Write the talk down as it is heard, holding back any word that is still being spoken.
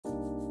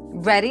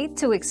Ready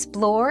to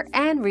explore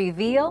and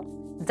reveal?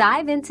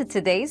 Dive into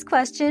today's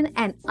question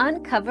and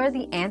uncover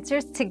the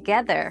answers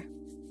together.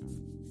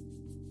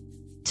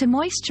 To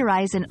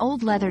moisturize an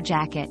old leather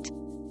jacket,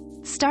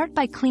 start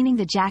by cleaning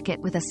the jacket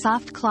with a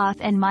soft cloth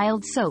and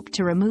mild soap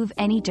to remove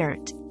any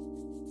dirt.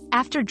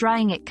 After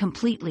drying it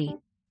completely,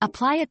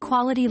 apply a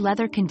quality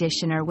leather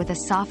conditioner with a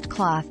soft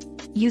cloth,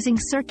 using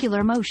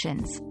circular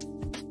motions.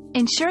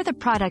 Ensure the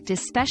product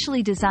is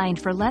specially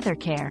designed for leather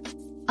care.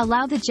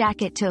 Allow the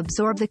jacket to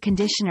absorb the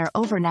conditioner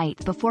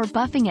overnight before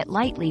buffing it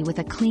lightly with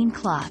a clean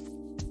cloth.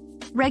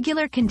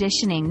 Regular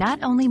conditioning not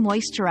only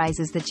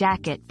moisturizes the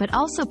jacket but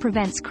also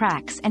prevents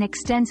cracks and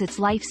extends its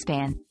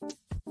lifespan.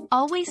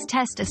 Always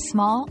test a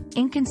small,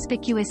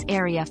 inconspicuous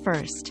area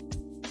first.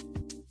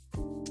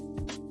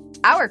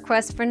 Our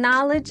quest for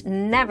knowledge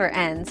never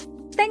ends.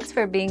 Thanks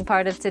for being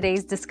part of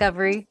today's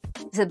discovery.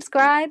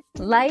 Subscribe,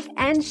 like,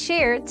 and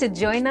share to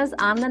join us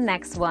on the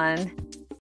next one.